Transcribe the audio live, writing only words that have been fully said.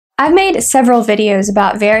I've made several videos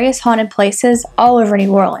about various haunted places all over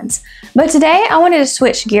New Orleans, but today I wanted to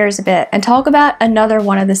switch gears a bit and talk about another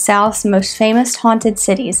one of the South's most famous haunted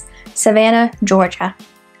cities, Savannah, Georgia.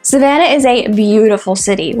 Savannah is a beautiful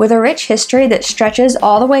city with a rich history that stretches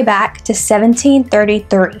all the way back to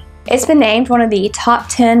 1733. It's been named one of the top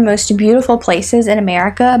 10 most beautiful places in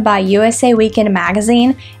America by USA Weekend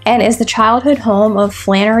magazine and is the childhood home of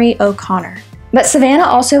Flannery O'Connor. But Savannah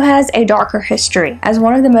also has a darker history as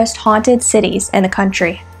one of the most haunted cities in the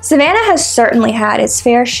country. Savannah has certainly had its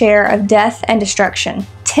fair share of death and destruction.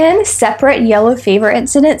 10 separate yellow fever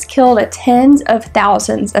incidents killed tens of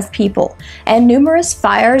thousands of people, and numerous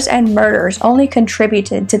fires and murders only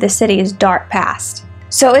contributed to the city's dark past.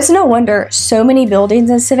 So it's no wonder so many buildings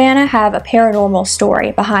in Savannah have a paranormal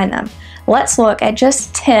story behind them. Let's look at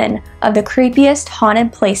just 10 of the creepiest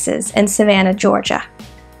haunted places in Savannah, Georgia.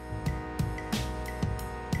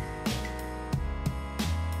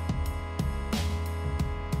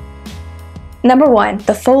 Number 1.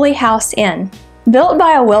 The Foley House Inn. Built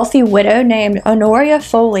by a wealthy widow named Honoria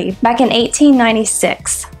Foley back in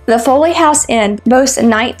 1896, the Foley House Inn boasts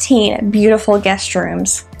 19 beautiful guest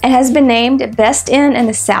rooms and has been named Best Inn in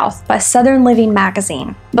the South by Southern Living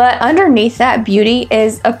magazine. But underneath that beauty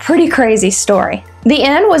is a pretty crazy story. The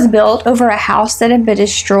inn was built over a house that had been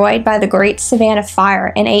destroyed by the Great Savannah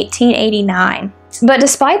Fire in 1889. But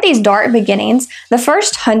despite these dark beginnings, the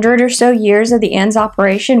first 100 or so years of the inn's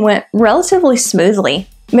operation went relatively smoothly.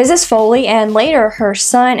 Mrs. Foley and later her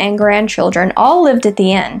son and grandchildren all lived at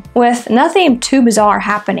the inn, with nothing too bizarre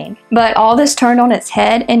happening. But all this turned on its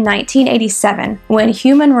head in 1987 when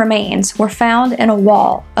human remains were found in a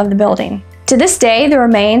wall of the building. To this day, the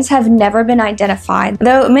remains have never been identified,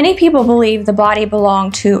 though many people believe the body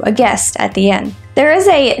belonged to a guest at the inn. There is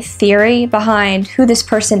a theory behind who this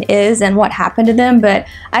person is and what happened to them, but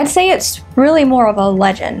I'd say it's really more of a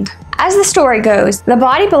legend. As the story goes, the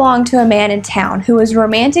body belonged to a man in town who was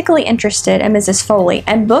romantically interested in Mrs. Foley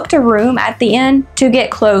and booked a room at the inn to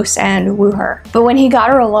get close and woo her. But when he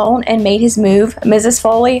got her alone and made his move, Mrs.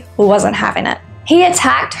 Foley wasn't having it. He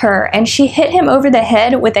attacked her and she hit him over the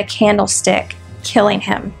head with a candlestick, killing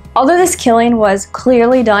him. Although this killing was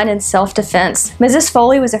clearly done in self-defense, Mrs.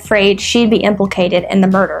 Foley was afraid she'd be implicated in the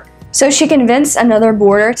murder. So she convinced another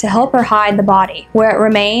boarder to help her hide the body, where it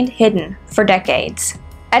remained hidden for decades.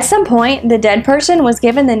 At some point, the dead person was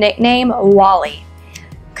given the nickname Wally,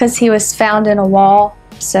 because he was found in a wall,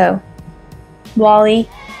 so Wally.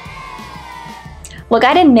 Look,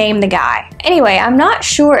 I didn't name the guy. Anyway, I'm not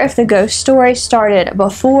sure if the ghost story started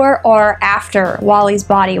before or after Wally's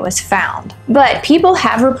body was found, but people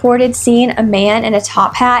have reported seeing a man in a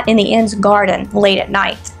top hat in the inn's garden late at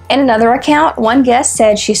night. In another account, one guest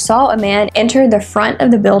said she saw a man enter the front of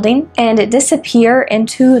the building and disappear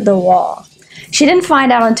into the wall. She didn't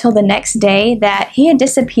find out until the next day that he had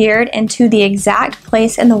disappeared into the exact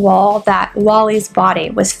place in the wall that Wally's body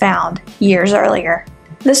was found years earlier.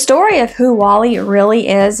 The story of who Wally really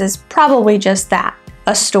is probably just that,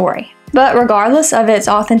 a story. But regardless of its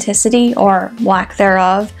authenticity or lack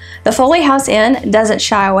thereof, the Foley House Inn doesn't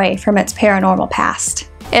shy away from its paranormal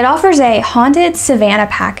past. It offers a Haunted Savannah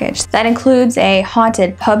package that includes a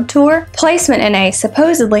haunted pub tour, placement in a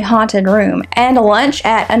supposedly haunted room, and a lunch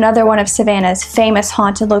at another one of Savannah's famous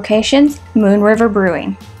haunted locations, Moon River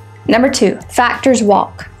Brewing. Number 2. Factor's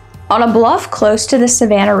Walk. On a bluff close to the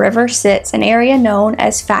Savannah River sits an area known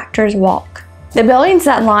as Factor's Walk. The buildings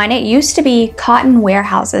that line it used to be cotton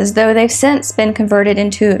warehouses, though they've since been converted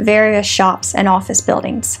into various shops and office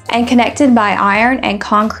buildings, and connected by iron and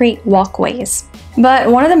concrete walkways. But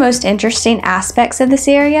one of the most interesting aspects of this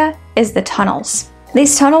area is the tunnels.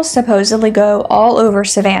 These tunnels supposedly go all over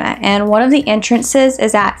Savannah, and one of the entrances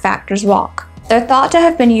is at Factor's Walk. They're thought to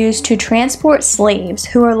have been used to transport slaves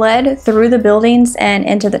who were led through the buildings and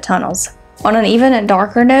into the tunnels. On an even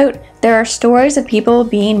darker note, there are stories of people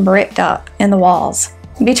being bricked up in the walls.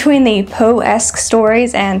 Between the Poe-esque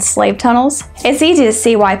stories and slave tunnels, it's easy to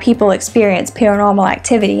see why people experience paranormal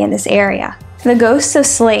activity in this area. The ghosts of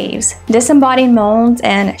slaves, disembodied moans,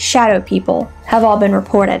 and shadow people have all been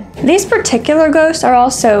reported. These particular ghosts are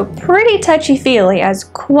also pretty touchy-feely, as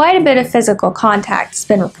quite a bit of physical contact has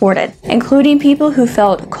been reported, including people who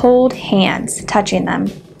felt cold hands touching them.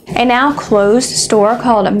 A now closed store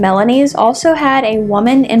called Melanie's also had a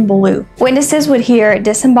woman in blue. Witnesses would hear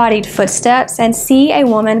disembodied footsteps and see a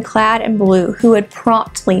woman clad in blue who would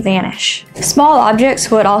promptly vanish. Small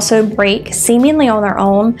objects would also break seemingly on their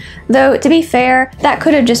own, though to be fair, that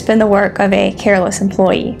could have just been the work of a careless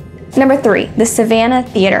employee. Number 3. The Savannah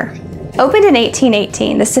Theater. Opened in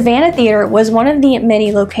 1818, the Savannah Theater was one of the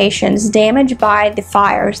many locations damaged by the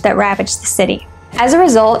fires that ravaged the city. As a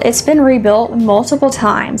result, it's been rebuilt multiple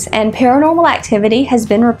times, and paranormal activity has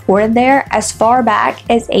been reported there as far back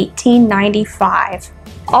as 1895.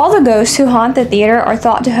 All the ghosts who haunt the theater are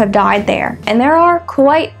thought to have died there, and there are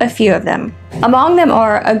quite a few of them. Among them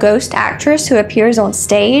are a ghost actress who appears on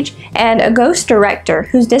stage and a ghost director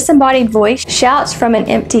whose disembodied voice shouts from an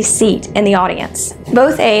empty seat in the audience.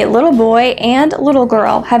 Both a little boy and little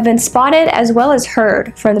girl have been spotted as well as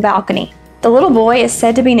heard from the balcony. The little boy is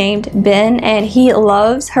said to be named Ben, and he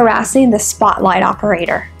loves harassing the spotlight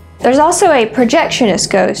operator. There's also a projectionist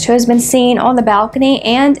ghost who has been seen on the balcony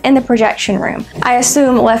and in the projection room. I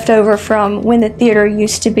assume left over from when the theater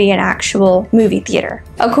used to be an actual movie theater.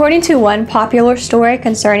 According to one popular story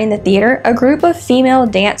concerning the theater, a group of female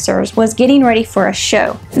dancers was getting ready for a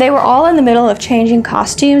show. They were all in the middle of changing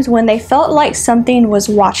costumes when they felt like something was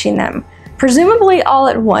watching them, presumably all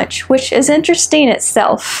at once, which is interesting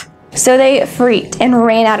itself. So they freaked and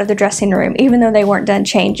ran out of the dressing room even though they weren't done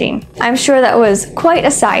changing. I'm sure that was quite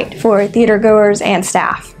a sight for theater goers and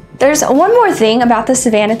staff. There's one more thing about the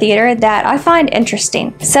Savannah Theater that I find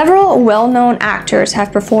interesting. Several well-known actors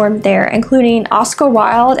have performed there, including Oscar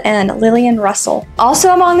Wilde and Lillian Russell.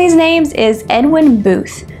 Also among these names is Edwin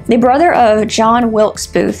Booth, the brother of John Wilkes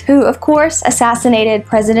Booth, who of course assassinated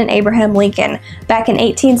President Abraham Lincoln back in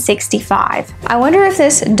 1865. I wonder if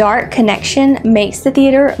this dark connection makes the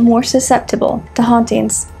theater more susceptible to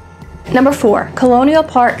hauntings. Number 4, Colonial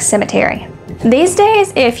Park Cemetery. These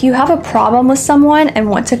days, if you have a problem with someone and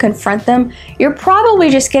want to confront them, you're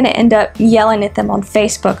probably just going to end up yelling at them on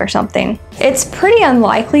Facebook or something. It's pretty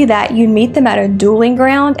unlikely that you'd meet them at a dueling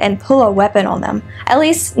ground and pull a weapon on them, at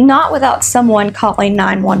least not without someone calling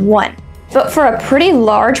 911. But for a pretty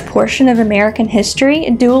large portion of American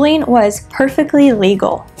history, dueling was perfectly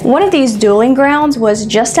legal. One of these dueling grounds was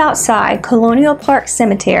just outside Colonial Park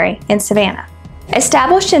Cemetery in Savannah.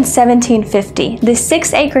 Established in 1750, the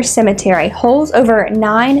 6-acre cemetery holds over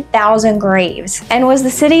 9,000 graves and was the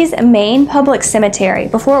city's main public cemetery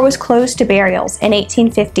before it was closed to burials in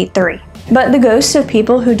 1853. But the ghosts of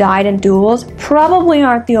people who died in duels probably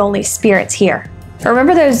aren't the only spirits here.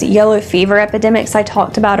 Remember those yellow fever epidemics I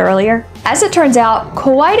talked about earlier? As it turns out,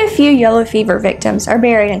 quite a few yellow fever victims are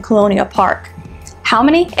buried in Colonial Park. How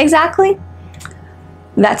many exactly?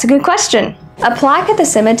 That's a good question. A plaque at the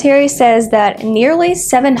cemetery says that nearly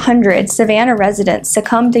 700 Savannah residents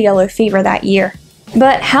succumbed to yellow fever that year.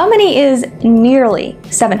 But how many is nearly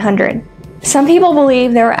 700? Some people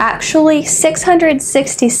believe there were actually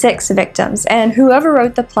 666 victims, and whoever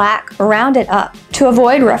wrote the plaque rounded up to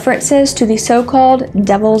avoid references to the so-called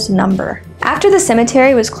devil's number. After the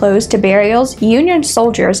cemetery was closed to burials, Union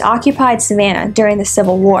soldiers occupied Savannah during the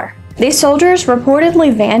Civil War. These soldiers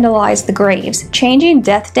reportedly vandalized the graves, changing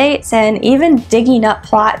death dates and even digging up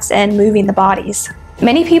plots and moving the bodies.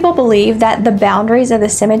 Many people believe that the boundaries of the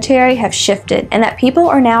cemetery have shifted and that people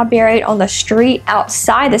are now buried on the street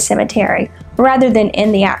outside the cemetery rather than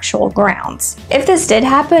in the actual grounds. If this did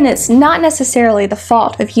happen, it's not necessarily the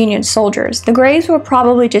fault of Union soldiers. The graves were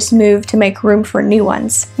probably just moved to make room for new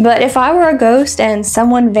ones. But if I were a ghost and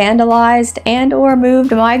someone vandalized and or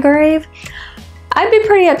moved my grave, I'd be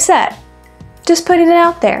pretty upset. Just putting it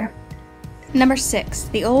out there. Number 6,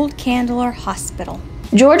 the Old Candler Hospital.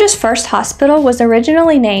 Georgia's first hospital was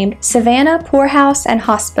originally named Savannah Poorhouse and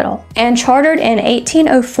Hospital and chartered in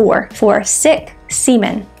 1804 for sick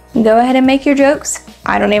seamen. Go ahead and make your jokes,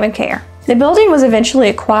 I don't even care. The building was eventually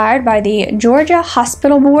acquired by the Georgia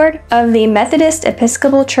Hospital Board of the Methodist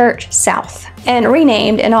Episcopal Church South and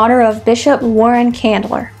renamed in honor of Bishop Warren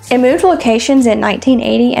Candler. It moved locations in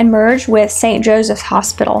 1980 and merged with St. Joseph's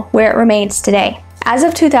Hospital, where it remains today. As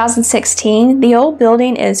of 2016, the old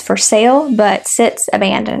building is for sale but sits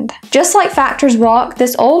abandoned. Just like Factor's Walk,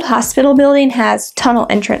 this old hospital building has tunnel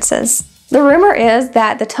entrances. The rumor is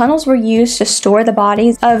that the tunnels were used to store the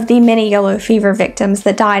bodies of the many yellow fever victims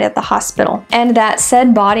that died at the hospital, and that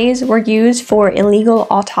said bodies were used for illegal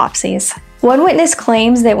autopsies. One witness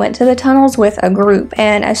claims they went to the tunnels with a group,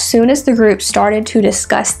 and as soon as the group started to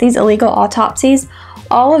discuss these illegal autopsies,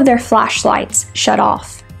 all of their flashlights shut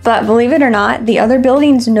off. But believe it or not, the other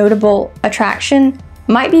building's notable attraction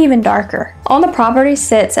might be even darker. On the property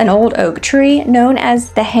sits an old oak tree known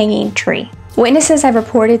as the Hanging Tree. Witnesses have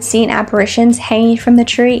reported seeing apparitions hanging from the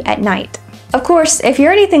tree at night. Of course, if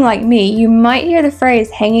you're anything like me, you might hear the phrase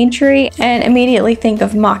hanging tree and immediately think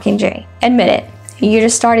of Mockingjay. Admit it, you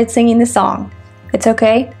just started singing the song. It's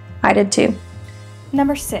okay, I did too.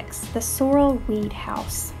 Number 6, the Sorrel Weed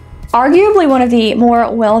House. Arguably one of the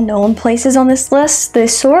more well-known places on this list, the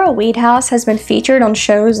Sorrel Weed House has been featured on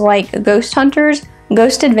shows like Ghost Hunters,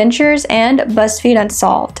 Ghost Adventures, and BuzzFeed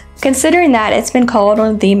Unsolved. Considering that it's been called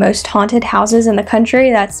one of the most haunted houses in the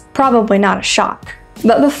country, that's probably not a shock.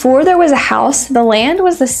 But before there was a house, the land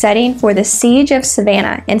was the setting for the Siege of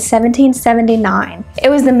Savannah in 1779. It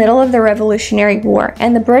was the middle of the Revolutionary War,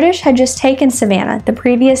 and the British had just taken Savannah the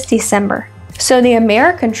previous December. So the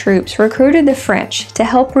American troops recruited the French to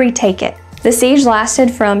help retake it. The siege lasted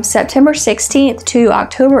from September 16th to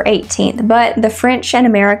October 18th, but the French and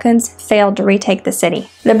Americans failed to retake the city.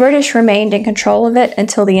 The British remained in control of it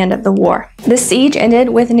until the end of the war. The siege ended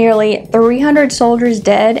with nearly 300 soldiers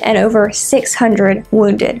dead and over 600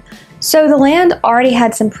 wounded. So the land already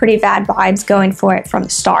had some pretty bad vibes going for it from the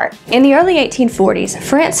start. In the early 1840s,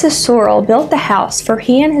 Francis Sorrel built the house for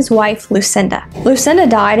he and his wife Lucinda. Lucinda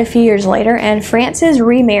died a few years later, and Frances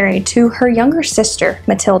remarried to her younger sister,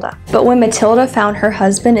 Matilda. But when Matilda found her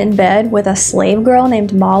husband in bed with a slave girl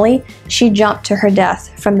named Molly, she jumped to her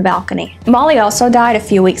death from the balcony. Molly also died a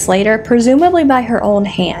few weeks later, presumably by her own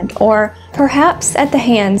hand, or perhaps at the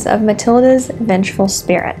hands of Matilda's vengeful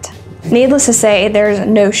spirit. Needless to say, there's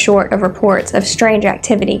no short of reports of strange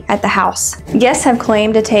activity at the house. Guests have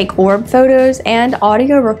claimed to take orb photos and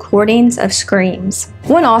audio recordings of screams.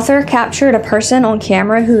 One author captured a person on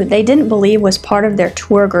camera who they didn't believe was part of their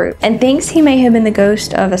tour group and thinks he may have been the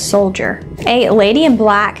ghost of a soldier. A lady in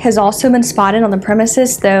black has also been spotted on the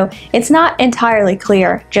premises, though it's not entirely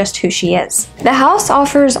clear just who she is. The house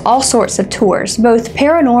offers all sorts of tours, both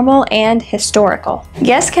paranormal and historical.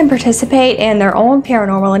 Guests can participate in their own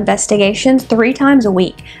paranormal investigations 3 times a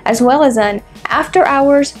week, as well as an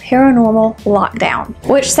after-hours paranormal lockdown,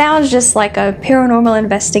 which sounds just like a paranormal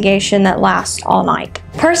investigation that lasts all night.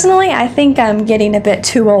 Personally, I think I'm getting a bit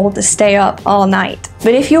too old to stay up all night.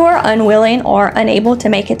 But if you are unwilling or unable to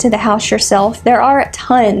make it to the house yourself, there are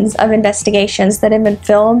tons of investigations that have been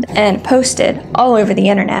filmed and posted all over the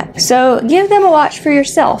internet. So give them a watch for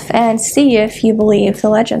yourself and see if you believe the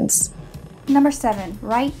legends. Number 7.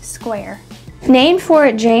 Wright Square. Named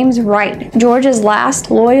for James Wright, Georgia's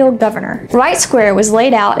last loyal governor. Wright Square was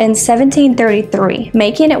laid out in 1733,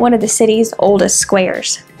 making it one of the city's oldest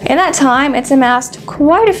squares. In that time, it's amassed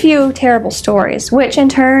quite a few terrible stories, which in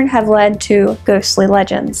turn have led to ghostly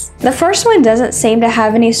legends. The first one doesn't seem to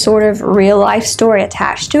have any sort of real-life story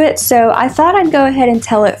attached to it, so I thought I'd go ahead and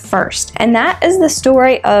tell it first, and that is the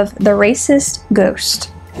story of the racist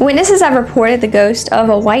ghost. Witnesses have reported the ghost of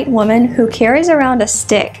a white woman who carries around a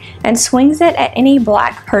stick and swings it at any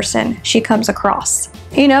black person she comes across.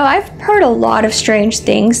 You know, I've heard a lot of strange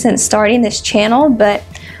things since starting this channel, but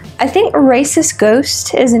I think racist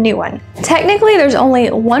ghost is a new one. Technically, there's only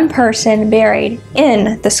one person buried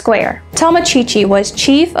in the square. Tomochichi was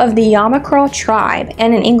chief of the Yamacraw tribe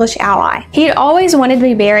and an English ally. He had always wanted to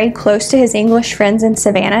be buried close to his English friends in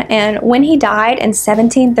Savannah, and when he died in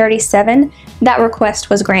 1737, that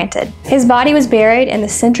request was granted. His body was buried in the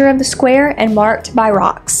center of the square and marked by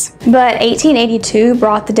rocks. But 1882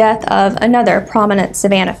 brought the death of another prominent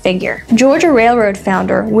Savannah figure, Georgia Railroad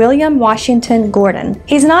founder William Washington Gordon.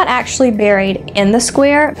 He's not actually buried in the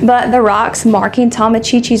square, but the rocks marking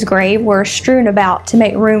Tomochichi's grave were strewn about to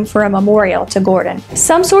make room for a memorial to Gordon.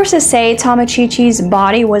 Some sources say Tomochichi's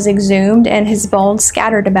body was exhumed and his bones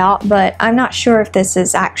scattered about, but I'm not sure if this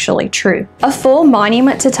is actually true. A full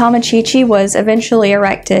monument to Tomochichi was eventually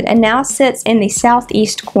erected and now sits in the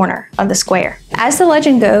southeast corner of the square. As the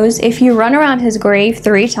legend goes, if you run around his grave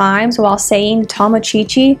 3 times while saying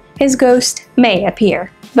Tomochichi, his ghost may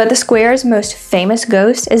appear. But the square's most famous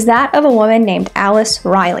ghost is that of a woman named Alice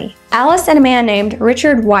Riley. Alice and a man named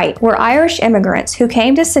Richard White were Irish immigrants who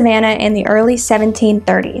came to Savannah in the early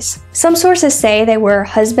 1730s. Some sources say they were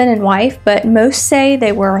husband and wife, but most say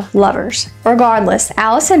they were lovers. Regardless,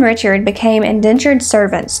 Alice and Richard became indentured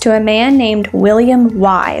servants to a man named William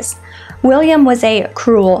Wise. William was a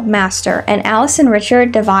cruel master, and Alice and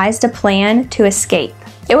Richard devised a plan to escape.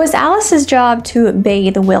 It was Alice's job to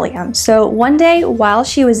bathe William, so one day while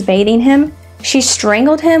she was bathing him, she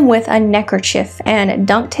strangled him with a neckerchief and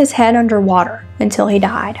dunked his head under water until he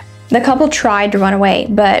died. The couple tried to run away,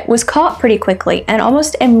 but was caught pretty quickly and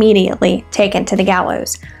almost immediately taken to the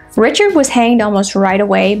gallows. Richard was hanged almost right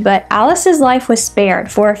away, but Alice's life was spared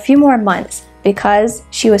for a few more months because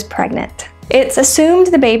she was pregnant. It's assumed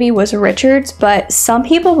the baby was Richard's, but some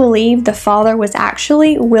people believe the father was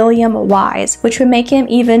actually William Wise, which would make him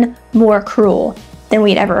even more cruel than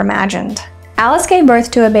we'd ever imagined. Alice gave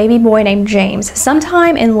birth to a baby boy named James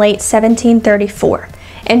sometime in late 1734.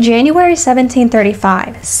 In January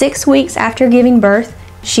 1735, 6 weeks after giving birth,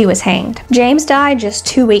 she was hanged. James died just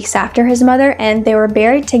 2 weeks after his mother, and they were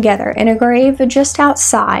buried together in a grave just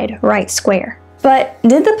outside Wright Square. But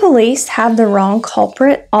did the police have the wrong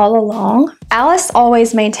culprit all along? Alice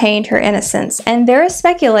always maintained her innocence, and there is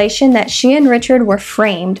speculation that she and Richard were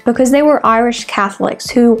framed because they were Irish Catholics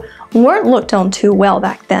who weren't looked on too well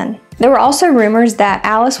back then. There were also rumors that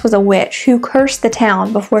Alice was a witch who cursed the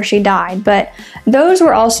town before she died, but those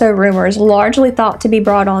were also rumors largely thought to be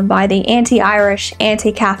brought on by the anti-Irish,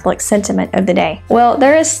 anti-Catholic sentiment of the day. Well,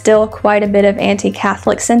 there is still quite a bit of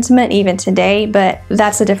anti-Catholic sentiment even today, but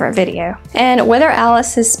that's a different video. And whether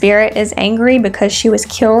Alice's spirit is angry because she was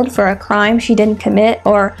killed for a crime she didn't commit,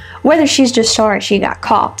 or whether she's just sorry she got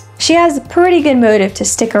caught, she has a pretty good motive to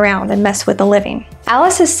stick around and mess with the living.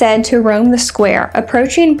 Alice is said to roam the square,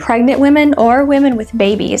 approaching pregnant women or women with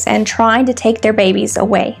babies and trying to take their babies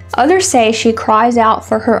away. Others say she cries out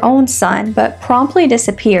for her own son, but promptly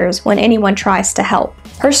disappears when anyone tries to help.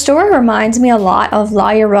 Her story reminds me a lot of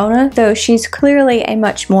La Llorona, though she's clearly a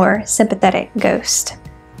much more sympathetic ghost.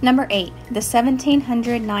 Number 8. The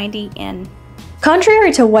 1790 Inn.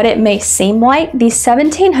 Contrary to what it may seem like, the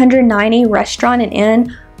 1790 restaurant and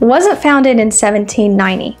inn wasn't founded in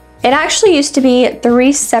 1790. It actually used to be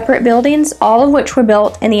 3 separate buildings, all of which were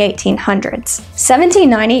built in the 1800s.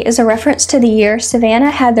 1790 is a reference to the year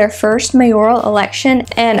Savannah had their first mayoral election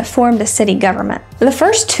and formed a city government. The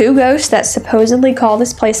first 2 ghosts that supposedly call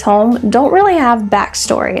this place home don't really have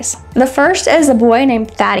backstories. The first is a boy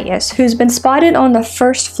named Thaddeus, who's been spotted on the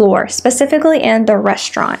first floor, specifically in the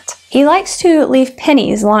restaurant. He likes to leave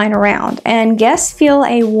pennies lying around, and guests feel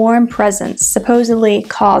a warm presence, supposedly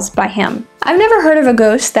caused by him. I've never heard of a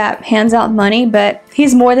ghost that hands out money, but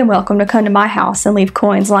he's more than welcome to come to my house and leave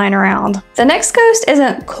coins lying around. The next ghost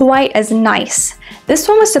isn't quite as nice. This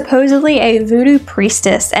one was supposedly a voodoo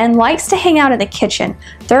priestess and likes to hang out in the kitchen,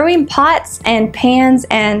 throwing pots and pans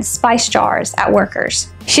and spice jars at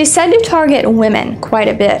workers. She's said to target women quite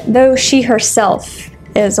a bit, though she herself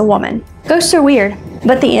is a woman. Ghosts are weird,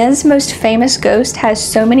 but the inn's most famous ghost has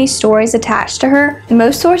so many stories attached to her,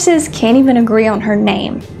 most sources can't even agree on her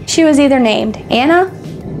name. She was either named Anna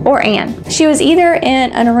or Anne. She was either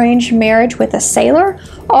in an arranged marriage with a sailor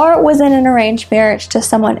or was in an arranged marriage to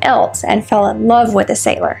someone else and fell in love with a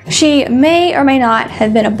sailor. She may or may not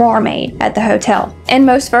have been a barmaid at the hotel. In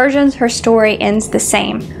most versions, her story ends the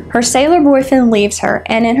same. Her sailor boyfriend leaves her,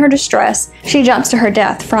 and in her distress, she jumps to her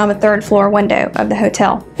death from a 3rd floor window of the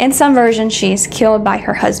hotel. In some versions, she's killed by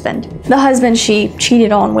her husband. The husband she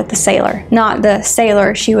cheated on with the sailor, not the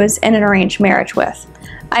sailor she was in an arranged marriage with.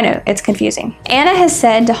 I know, it's confusing. Anna has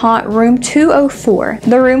said to haunt room 204,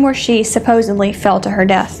 the room where she supposedly fell to her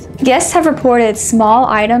death. Guests have reported small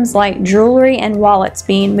items like jewelry and wallets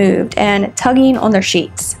being moved and tugging on their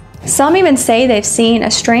sheets. Some even say they've seen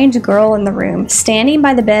a strange girl in the room, standing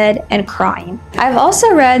by the bed and crying. I've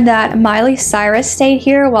also read that Miley Cyrus stayed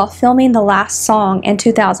here while filming the last song in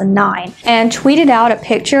 2009 and tweeted out a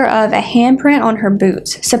picture of a handprint on her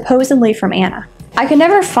boots, supposedly from Anna. I could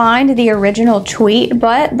never find the original tweet,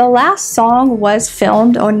 but the last song was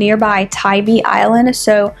filmed on nearby Tybee Island,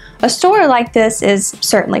 so a story like this is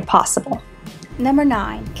certainly possible. Number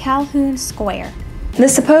 9. Calhoun Square. The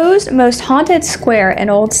supposed most haunted square in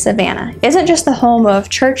Old Savannah isn't just the home of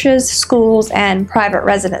churches, schools, and private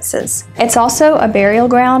residences. It's also a burial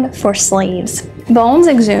ground for slaves. Bones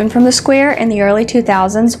exhumed from the square in the early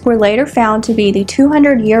 2000s were later found to be the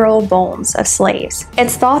 200-year-old bones of slaves.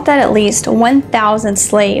 It's thought that at least 1,000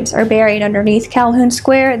 slaves are buried underneath Calhoun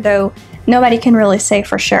Square, though nobody can really say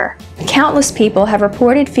for sure. Countless people have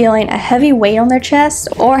reported feeling a heavy weight on their chest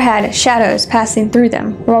or had shadows passing through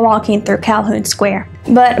them while walking through Calhoun Square.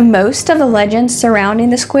 But most of the legends surrounding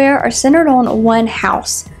the square are centered on one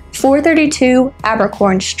house, 432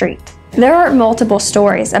 Abercorn Street. There are multiple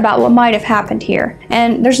stories about what might have happened here,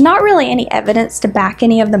 and there's not really any evidence to back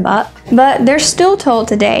any of them up, but they're still told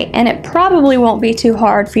today, and it probably won't be too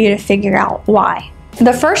hard for you to figure out why.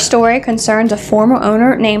 The first story concerns a former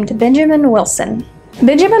owner named Benjamin Wilson.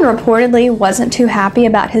 Benjamin reportedly wasn't too happy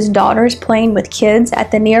about his daughters playing with kids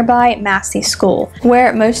at the nearby Massey School,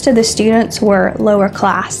 where most of the students were lower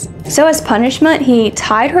class. So as punishment, he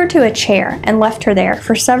tied her to a chair and left her there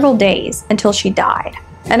for several days until she died.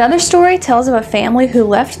 Another story tells of a family who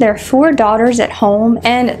left their 4 daughters at home,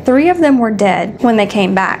 and 3 of them were dead when they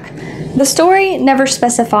came back. The story never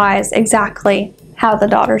specifies exactly how the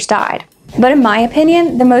daughters died. But in my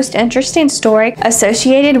opinion, the most interesting story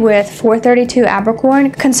associated with 432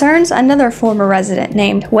 Abercorn concerns another former resident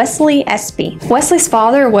named Wesley Espy. Wesley's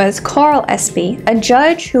father was Carl Espy, a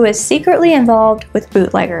judge who was secretly involved with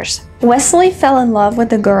bootleggers. Wesley fell in love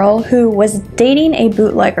with a girl who was dating a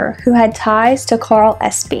bootlegger who had ties to Carl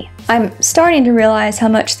Espy. I'm starting to realize how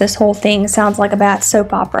much this whole thing sounds like a bad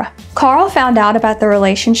soap opera. Carl found out about the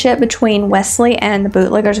relationship between Wesley and the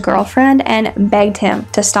bootlegger's girlfriend and begged him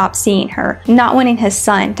to stop seeing her, not wanting his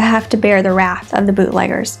son to have to bear the wrath of the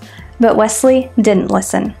bootleggers. But Wesley didn't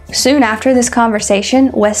listen. Soon after this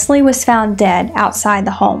conversation, Wesley was found dead outside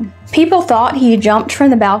the home. People thought he jumped from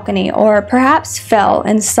the balcony or perhaps fell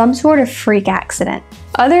in some sort of freak accident.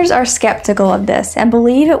 Others are skeptical of this and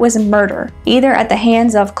believe it was murder, either at the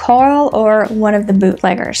hands of Carl or one of the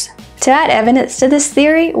bootleggers. To add evidence to this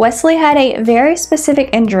theory, Wesley had a very specific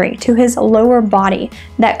injury to his lower body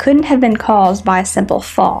that couldn't have been caused by a simple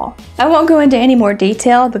fall. I won't go into any more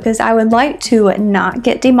detail because I would like to not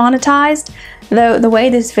get demonetized, though the way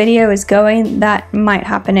this video is going, that might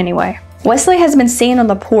happen anyway. Wesley has been seen on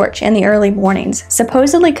the porch in the early mornings,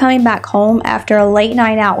 supposedly coming back home after a late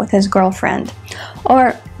night out with his girlfriend.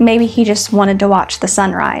 Or maybe he just wanted to watch the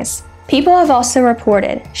sunrise. People have also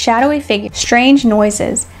reported shadowy figures, strange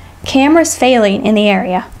noises, cameras failing in the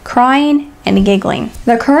area, crying and giggling.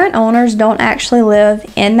 The current owners don't actually live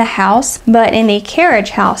in the house, but in the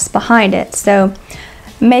carriage house behind it, so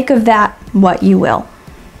make of that what you will.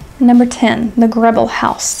 Number 10, the Gribble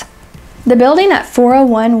House. The building at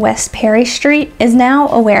 401 West Perry Street is now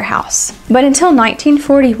a warehouse, but until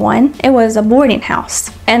 1941, it was a boarding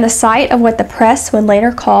house, and the site of what the press would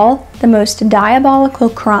later call the most diabolical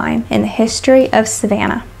crime in the history of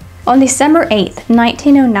Savannah. On December 8,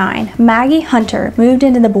 1909, Maggie Hunter moved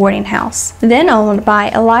into the boarding house, then owned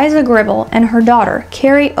by Eliza Gribble and her daughter,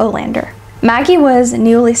 Carrie Olander. Maggie was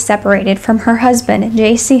newly separated from her husband,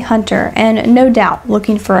 J.C. Hunter, and no doubt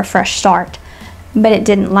looking for a fresh start. But it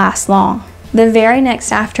didn't last long. The very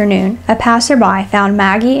next afternoon, a passerby found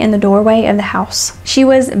Maggie in the doorway of the house. She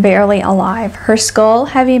was barely alive, her skull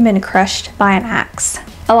having been crushed by an axe.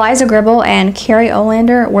 Eliza Gribble and Carrie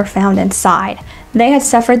Olander were found inside. They had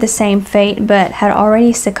suffered the same fate, but had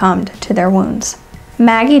already succumbed to their wounds.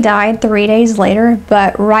 Maggie died 3 days later,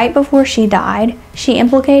 but right before she died, she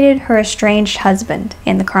implicated her estranged husband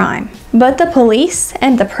in the crime. But the police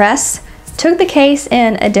and the press took the case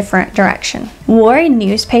in a different direction. Warring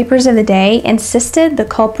newspapers of the day insisted the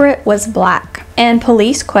culprit was black, and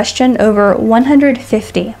police questioned over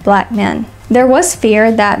 150 black men. There was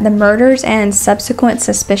fear that the murders and subsequent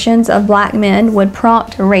suspicions of black men would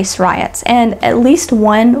prompt race riots, and at least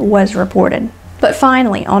one was reported. But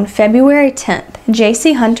finally, on February 10th,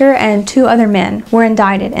 J.C. Hunter and 2 other men were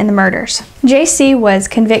indicted in the murders. J.C. was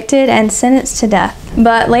convicted and sentenced to death,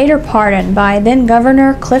 but later pardoned by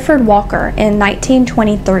then-Governor Clifford Walker in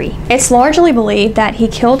 1923. It's largely believed that he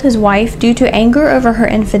killed his wife due to anger over her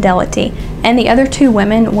infidelity, and the other 2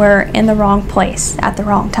 women were in the wrong place at the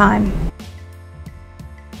wrong time.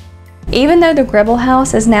 Even though the Gribble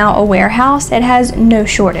House is now a warehouse, it has no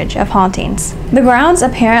shortage of hauntings. The grounds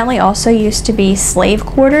apparently also used to be slave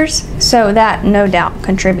quarters, so that no doubt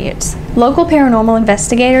contributes. Local paranormal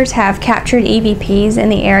investigators have captured EVPs in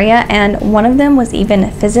the area, and one of them was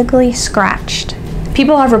even physically scratched.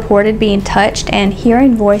 People have reported being touched and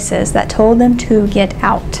hearing voices that told them to get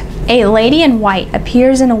out. A lady in white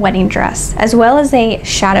appears in a wedding dress, as well as a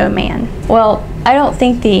shadow man. Well, I don't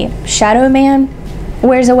think the shadow man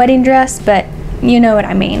wears a wedding dress, but you know what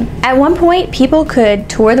I mean. At one point, people could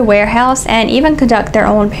tour the warehouse and even conduct their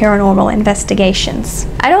own paranormal investigations.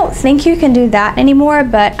 I don't think you can do that anymore,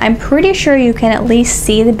 but I'm pretty sure you can at least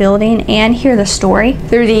see the building and hear the story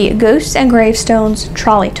through the Ghosts and Gravestones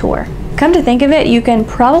trolley tour. Come to think of it, you can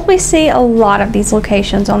probably see a lot of these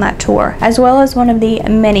locations on that tour, as well as one of the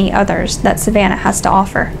many others that Savannah has to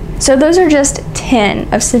offer. So those are just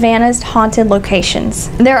 10 of Savannah's haunted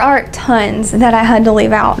locations. There are tons that I had to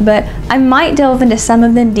leave out, but I might delve into some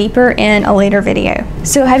of them deeper in a later video.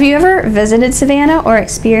 So have you ever visited Savannah or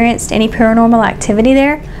experienced any paranormal activity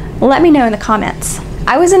there? Let me know in the comments.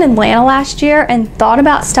 I was in Atlanta last year and thought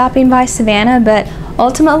about stopping by Savannah, but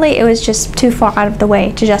ultimately it was just too far out of the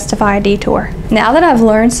way to justify a detour. Now that I've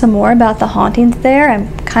learned some more about the hauntings there,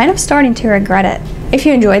 I'm kind of starting to regret it. If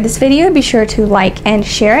you enjoyed this video, be sure to like and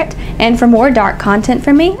share it. And for more dark content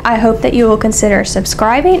from me, I hope that you will consider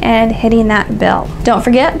subscribing and hitting that bell. Don't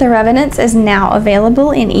forget, The Revenants is now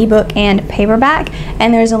available in ebook and paperback,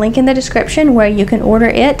 and there's a link in the description where you can order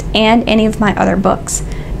it and any of my other books.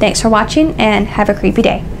 Thanks for watching and have a creepy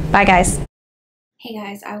day. Bye guys. Hey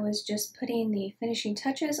guys, I was just putting the finishing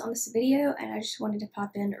touches on this video and I just wanted to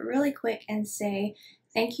pop in really quick and say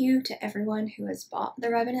Thank you to everyone who has bought The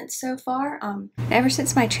Revenant so far. Ever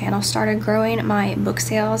since my channel started growing, my book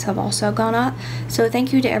sales have also gone up, so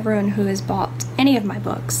thank you to everyone who has bought any of my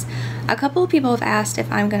books. A couple of people have asked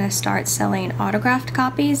if I'm going to start selling autographed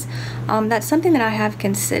copies. That's something that I have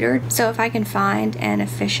considered, so if I can find an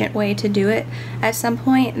efficient way to do it at some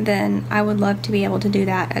point, then I would love to be able to do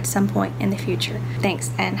that at some point in the future.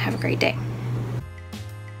 Thanks, and have a great day.